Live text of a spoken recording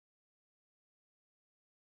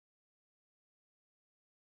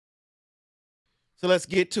So let's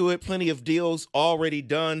get to it. Plenty of deals already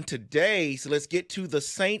done today. So let's get to the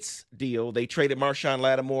Saints deal. They traded Marshawn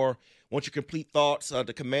Lattimore. Want your complete thoughts?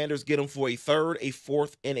 The Commanders get him for a third, a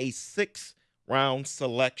fourth, and a sixth round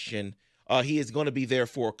selection. He is going to be there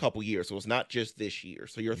for a couple years, so it's not just this year.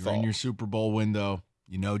 So your You're thoughts? in your Super Bowl window.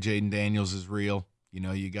 You know Jaden Daniels is real. You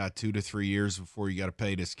know you got 2 to 3 years before you got to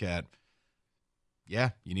pay this cat.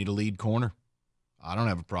 Yeah, you need a lead corner. I don't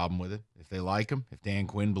have a problem with it. If they like him, if Dan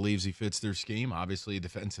Quinn believes he fits their scheme, obviously a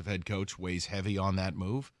defensive head coach weighs heavy on that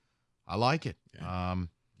move. I like it. Yeah.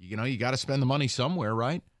 You got to spend the money somewhere,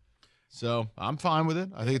 right? So I'm fine with it.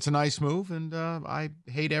 I think it's a nice move, and I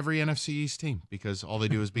hate every NFC East team because all they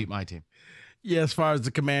do is beat my team. Yeah, as far as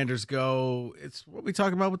the Commanders go, it's what we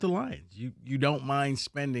talk about with the Lions. You don't mind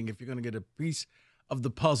spending if you're going to get a piece of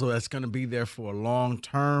the puzzle that's going to be there for a long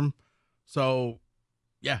term. So,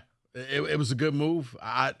 yeah, it was a good move.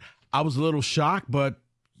 I was a little shocked, but,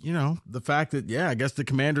 the fact that, I guess the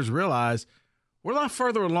Commanders realized we're a lot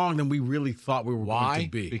further along than we really thought we were going to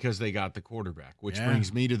be. Because they got the quarterback, which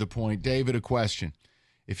brings me to the point. David, a question.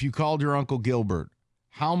 If you called your Uncle Gilbert,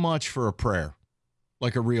 how much for a prayer?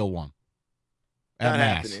 Like a real one? Not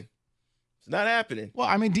happening. It's not happening. Well,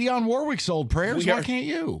 I mean, Dionne Warwick sold prayers. Why can't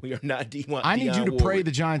you? We are not Dionne. I need you to Warwick. pray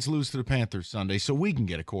the Giants lose to the Panthers Sunday so we can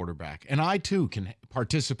get a quarterback. And I, too, can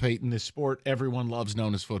participate in this sport everyone loves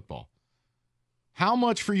known as football. How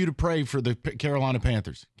much for you to pray for the Carolina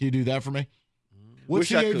Panthers? Can you do that for me? What's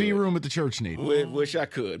the AV room at the church need? Wish I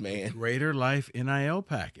could, man. Greater Life NIL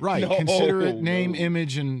package. Right. No, Consider it name,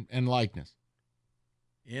 image, and likeness.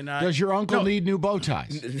 Does your uncle need new bow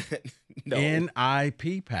ties? No.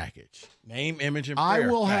 NIP package. Name, image, and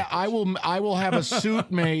prayer. I will have a suit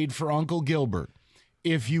made for Uncle Gilbert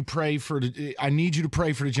if you pray for I need you to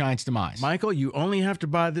pray for the Giants' demise. Michael, you only have to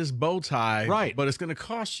buy this bow tie, right? But it's going to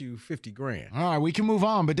cost you $50,000. All right, we can move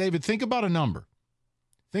on. But David, think about a number.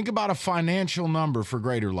 Think about a financial number for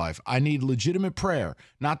Greater Life. I need legitimate prayer,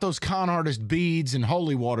 not those con artist beads and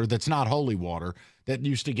holy water that's not holy water that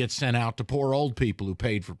used to get sent out to poor old people who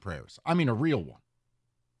paid for prayers. I mean a real one.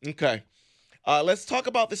 Okay. Let's talk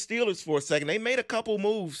about the Steelers for a second. They made a couple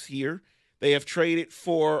moves here. They have traded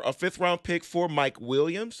for a 5th-round pick for Mike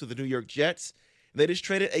Williams to the New York Jets. They just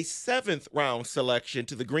traded a 7th-round selection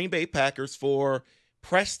to the Green Bay Packers for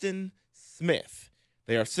Preston Smith.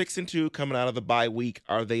 They are 6-2 coming out of the bye week.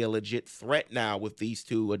 Are they a legit threat now with these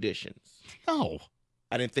two additions? No.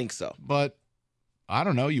 I didn't think so. But I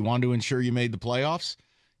don't know. You wanted to ensure you made the playoffs.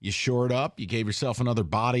 You shored up. You gave yourself another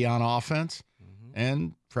body on offense.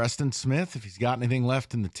 And Preston Smith, if he's got anything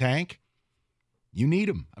left in the tank, you need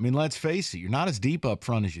him. I mean, let's face it. You're not as deep up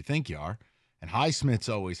front as you think you are. And Highsmith's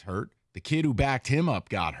always hurt. The kid who backed him up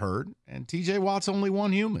got hurt. And T.J. Watt's only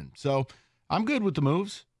one human. So I'm good with the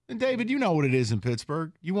moves. And, David, you know what it is in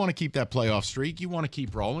Pittsburgh. You want to keep that playoff streak. You want to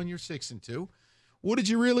keep rolling. You're 6-2. What did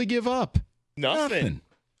you really give up? Nothing.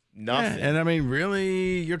 Yeah, and, I mean,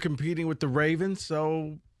 really, you're competing with the Ravens.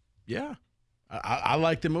 So, yeah. I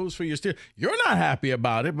like the moves for your Steelers. You're not happy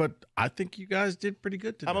about it, but I think you guys did pretty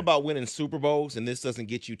good today. I'm about winning Super Bowls, and this doesn't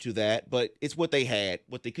get you to that, but it's what they had,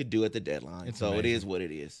 what they could do at the deadline. It's so amazing. It is what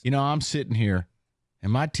it is. You know, I'm sitting here,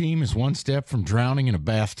 and my team is one step from drowning in a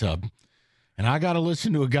bathtub, and I got to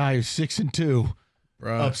listen to a guy who's 6-2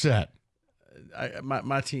 upset.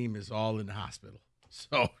 My team is all in the hospital.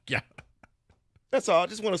 So, yeah. That's all. I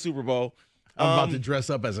just won a Super Bowl. I'm about to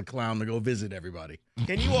dress up as a clown to go visit everybody.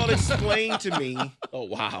 Can you all explain to me? Oh,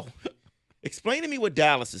 wow. Explain to me what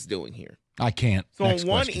Dallas is doing here. I can't. So on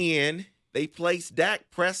one end, they place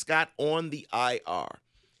Dak Prescott on the IR.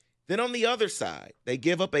 Then on the other side, they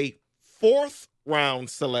give up a 4th-round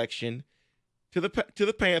selection to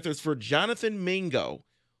the Panthers for Jonathan Mingo,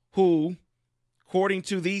 who, according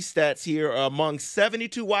to these stats here, are among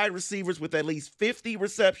 72 wide receivers with at least 50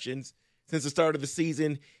 receptions since the start of the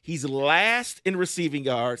season. He's last in receiving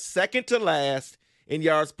yards, second to last in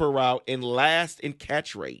yards per route, and last in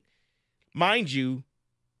catch rate. Mind you,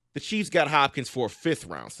 the Chiefs got Hopkins for a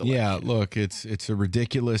 5th-round selection. Yeah, look, it's a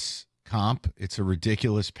ridiculous comp. It's a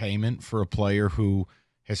ridiculous payment for a player who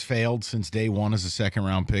has failed since day one as a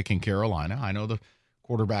 2nd-round pick in Carolina. I know the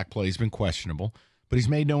quarterback play has been questionable, but he's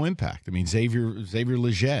made no impact. I mean, Xavier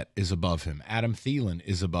Legette is above him. Adam Thielen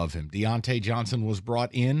is above him. Deontay Johnson was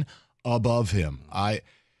brought in above him.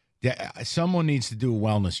 Someone needs to do a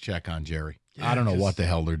wellness check on Jerry. Yeah, I don't know what the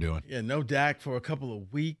hell they're doing. Yeah, no Dak for a couple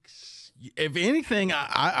of weeks. If anything,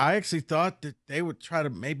 I actually thought that they would try to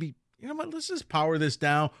maybe, you know what, let's just power this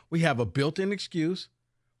down. We have a built-in excuse.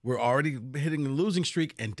 We're already hitting the losing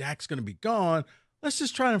streak, and Dak's going to be gone. Let's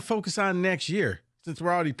just try and focus on next year since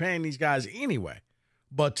we're already paying these guys anyway.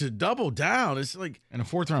 But to double down, it's like... And a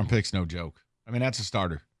 4th-round pick's no joke. I mean, that's a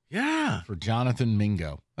starter Yeah. for Jonathan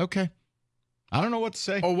Mingo. Okay. I don't know what to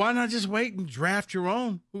say. Or why not just wait and draft your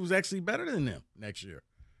own who's actually better than them next year?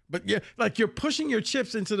 But yeah, like you're pushing your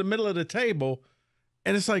chips into the middle of the table,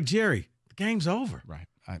 and it's like, Jerry, the game's over. Right.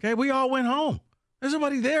 Okay, we all went home. There's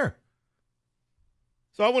nobody there.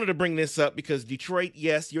 So I wanted to bring this up because Detroit,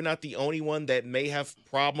 yes, you're not the only one that may have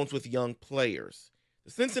problems with young players.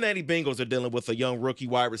 The Cincinnati Bengals are dealing with a young rookie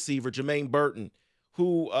wide receiver, Jermaine Burton,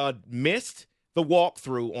 who missed the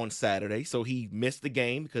walkthrough on Saturday. So he missed the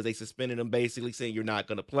game because they suspended him, basically saying you're not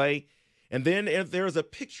going to play. And then there's a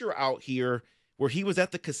picture out here where he was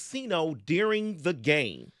at the casino during the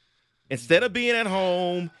game. Instead of being at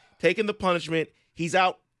home, taking the punishment, he's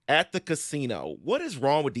out at the casino. What is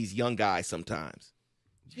wrong with these young guys sometimes?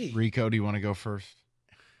 Gee. Rico, do you want to go first?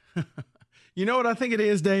 You know what I think it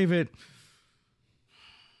is, David?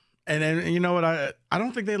 And you know what? I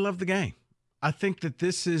don't think they love the game. I think that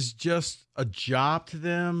this is just a job to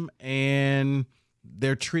them, and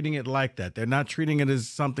they're treating it like that. They're not treating it as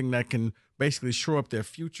something that can basically shore up their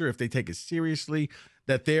future if they take it seriously,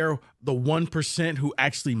 that they're the 1% who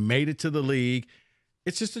actually made it to the league.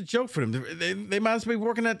 It's just a joke for them. They might as well be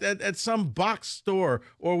working at some box store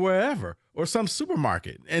or wherever, or some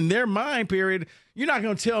supermarket. In their mind period, you're not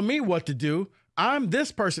going to tell me what to do. I'm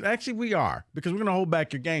this person. Actually, we are, because we're going to hold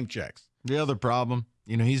back your game checks. The other problem,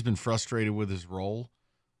 he's been frustrated with his role.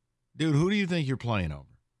 Dude, who do you think you're playing over?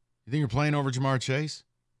 You think you're playing over Jamar Chase?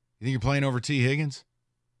 You think you're playing over T. Higgins?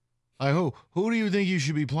 Like who? Who do you think you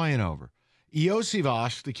should be playing over?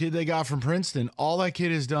 Iosivas, the kid they got from Princeton, all that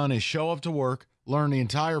kid has done is show up to work, learn the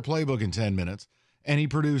entire playbook in 10 minutes, and he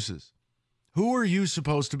produces. Who are you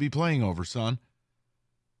supposed to be playing over, son?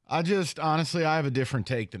 Honestly, I have a different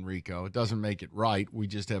take than Rico. It doesn't make it right. We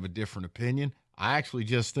just have a different opinion. I actually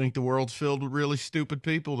just think the world's filled with really stupid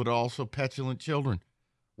people that are also petulant children.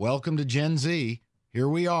 Welcome to Gen Z. Here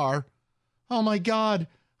we are. Oh, my God.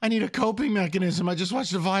 I need a coping mechanism. I just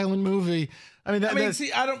watched a violent movie. I don't want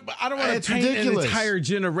to paint ridiculous. an entire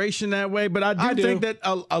generation that way, but I do think that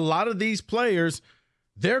a lot of these players,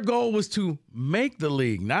 their goal was to make the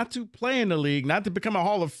league, not to play in the league, not to become a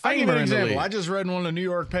Hall of Famer. I'll give you an in the example. league. I just read in one of the New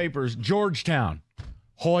York papers, Georgetown,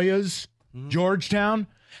 Hoyas, Georgetown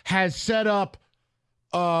has set up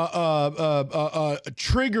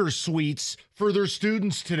trigger suites for their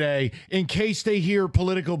students today in case they hear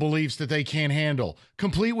political beliefs that they can't handle,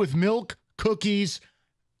 complete with milk, cookies,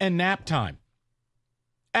 and nap time.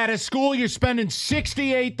 At a school you're spending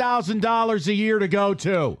 $68,000 a year to go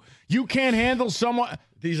to. You can't handle someone.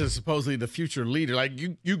 These are supposedly the future leader. Like,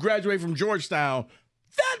 you graduate from Georgetown,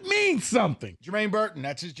 that means something. Jermaine Burton,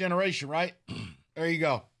 that's his generation, right? There you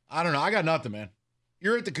go. I don't know. I got nothing, man.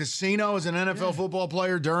 You're at the casino as an NFL football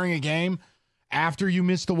player during a game after you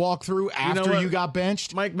missed the walkthrough, after you got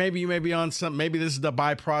benched. Mike, maybe you may be on something. Maybe this is the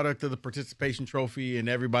byproduct of the participation trophy and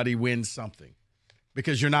everybody wins something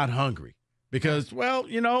because you're not hungry. Because,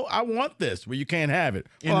 I want this. Well, you can't have it.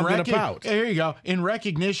 Well, I'm going to pout. There you go. In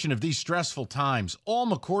recognition of these stressful times, all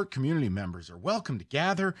McCourt community members are welcome to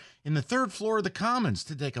gather in the third floor of the Commons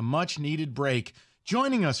to take a much-needed break,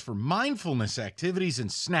 joining us for mindfulness activities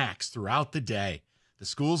and snacks throughout the day. The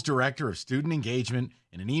school's director of student engagement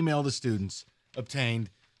in an email to students obtained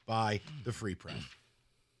by the Free Press.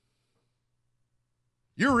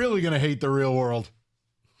 You're really going to hate the real world.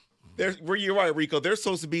 You're right, Rico. They're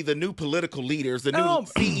supposed to be the new political leaders, the new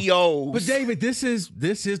CEOs. But David, this is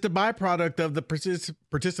the byproduct of the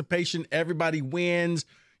participation. Everybody wins.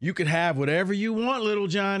 You can have whatever you want, little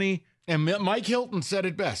Johnny. And Mike Hilton said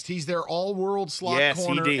it best. He's their all-world slot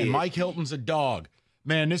corner, he did. And Mike Hilton's a dog.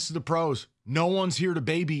 Man, this is the pros. No one's here to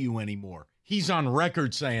baby you anymore. He's on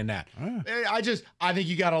record saying that. I think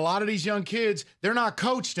you got a lot of these young kids, they're not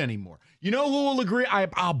coached anymore. You know who will agree?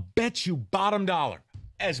 I'll bet you bottom dollar.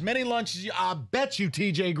 As many lunches, I bet you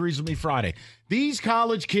TJ agrees with me Friday. These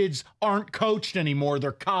college kids aren't coached anymore.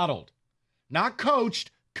 They're coddled. Not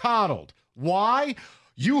coached, coddled. Why?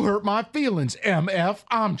 You hurt my feelings, MF.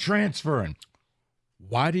 I'm transferring.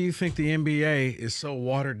 Why do you think the NBA is so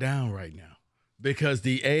watered down right now? Because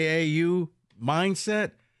the AAU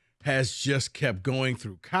mindset has just kept going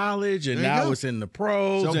through college, and now it's in the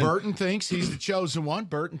pros. So Burton thinks he's the chosen one.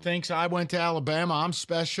 Burton thinks I went to Alabama. I'm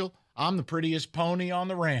special. I'm the prettiest pony on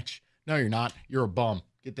the ranch. No, you're not. You're a bum.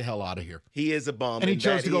 Get the hell out of here. He is a bum. And he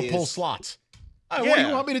chose to go pull slots. What do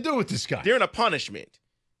you want me to do with this guy? During a punishment.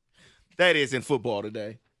 That is in football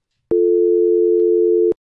today.